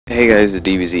Hey guys, it's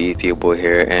Dbzethioboy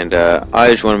here, and I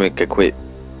just want to make a quick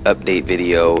update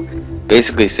video,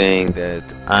 basically saying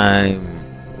that I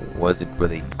wasn't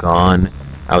really gone.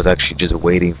 I was actually just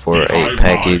waiting for a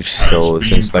package. So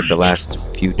since like the last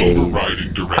few days,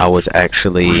 I was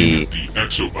actually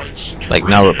like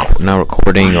not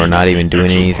recording or not even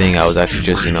doing anything. I was actually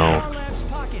just waiting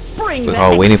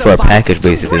for a package.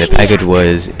 Basically, the package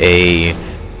was I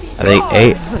think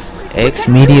X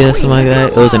Media, something like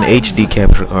that. It was an HD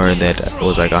capture card that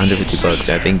was like 150 bucks.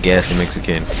 I think Gassy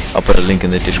Mexican. I'll put a link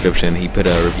in the description. He put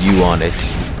a review on it,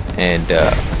 and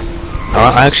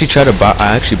I actually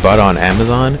bought it on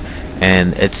Amazon,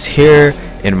 and it's here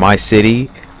in my city.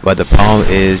 But the problem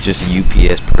is just a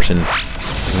UPS person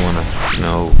doesn't wanna,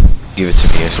 give it to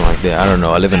me or something like that. I don't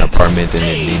know. I live in an apartment, and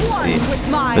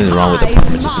nothing's wrong with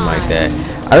apartments or something like that.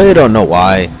 I really don't know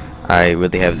why I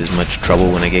really have this much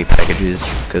trouble when I get packages,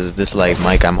 because this like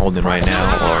mic I'm holding right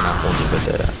now, or not holding, but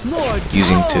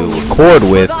using to record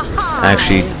with,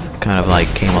 actually kind of like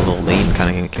came a little late and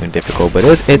kind of became difficult. But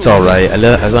it's alright as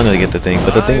long as I get the thing.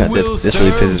 But the thing that this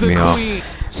really pisses me off.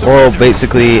 Well,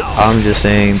 basically, I'm just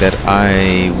saying that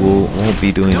I won't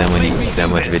be doing that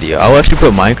much video. I'll actually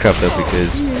put Minecraft up,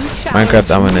 because Minecraft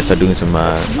I'm gonna start doing some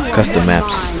custom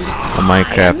maps on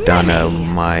Minecraft on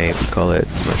my my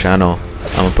channel.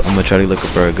 I'm gonna try to look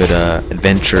for a good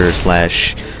adventure /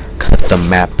 custom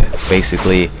map,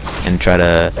 basically, and try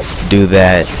to do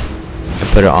that and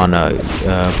put it on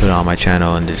my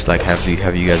channel, and just like have you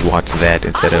guys watch that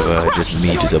instead of just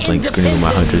me just a blank screen with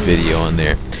my 100th video on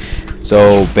there.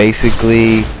 So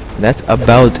basically, that's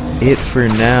about it for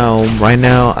now. Right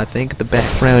now, I think the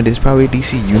background is probably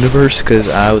DC Universe, because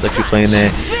I was actually playing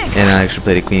that, and I actually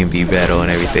played a Queen Bee battle and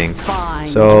everything.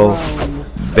 So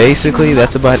basically,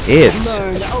 that's about it.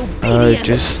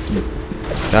 Just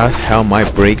that's how my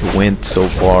break went so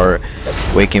far.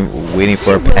 Waiting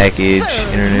for a package.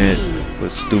 Internet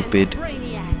was stupid. I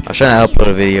was trying to upload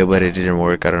a video, but it didn't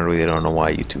work. I really don't know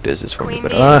why YouTube does this for me.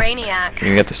 But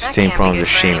you got the same problems as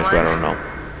Seamus, but I don't know.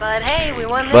 But hey, we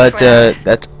won this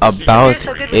that's about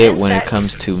it when it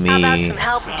comes to me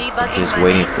just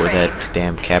waiting for that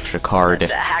damn capture card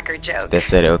that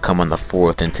said it would come on the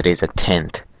 4th, and today's the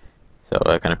 10th. So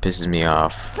that kind of pisses me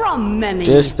off.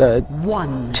 Just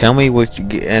tell me what you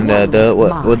get, and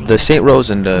the St.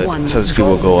 Rose and the Southern Creek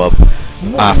will go up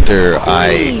after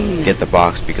I get the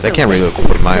box, because I can't really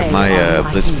record. My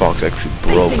Blitz box actually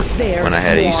broke when I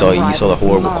had it. You saw the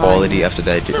horrible quality. After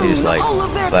that, it just like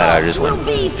flat out just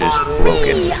broke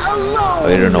it.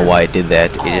 I don't know why it did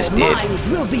that. It just did.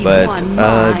 But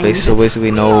basically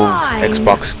no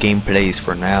Xbox gameplays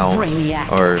for now,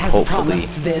 or hopefully,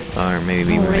 or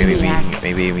maybe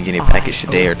even getting a package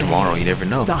today or tomorrow. You never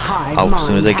know. As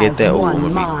soon as I get that, I'm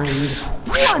gonna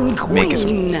be making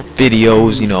some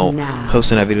videos,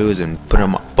 posting that videos and put it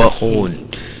on my butthole,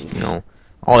 and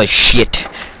all that shit.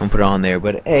 I'm gonna put it on there.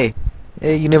 But hey,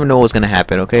 you never know what's gonna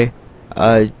happen. Okay.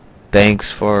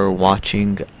 Thanks for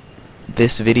watching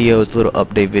this video. It's a little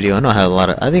update video. I know I had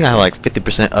I think I have like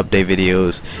 50% update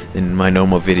videos in my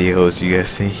normal videos, you guys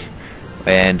see,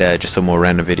 and just some more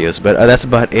random videos. But that's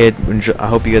about it. I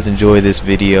hope you guys enjoy this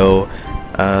video.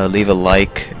 Leave a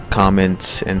like,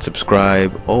 comment, and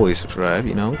subscribe. Always subscribe.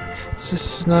 It's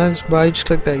just nice. But just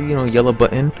click that yellow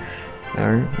button,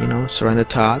 or surround the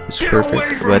top. It's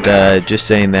perfect. But just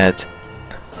saying that.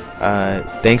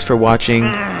 Thanks for watching.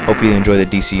 Hope you enjoy the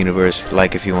DC Universe.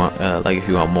 Like if you want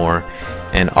more,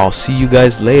 and I'll see you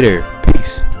guys later.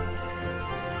 Peace.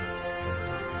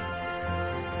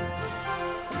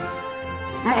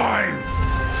 Mine!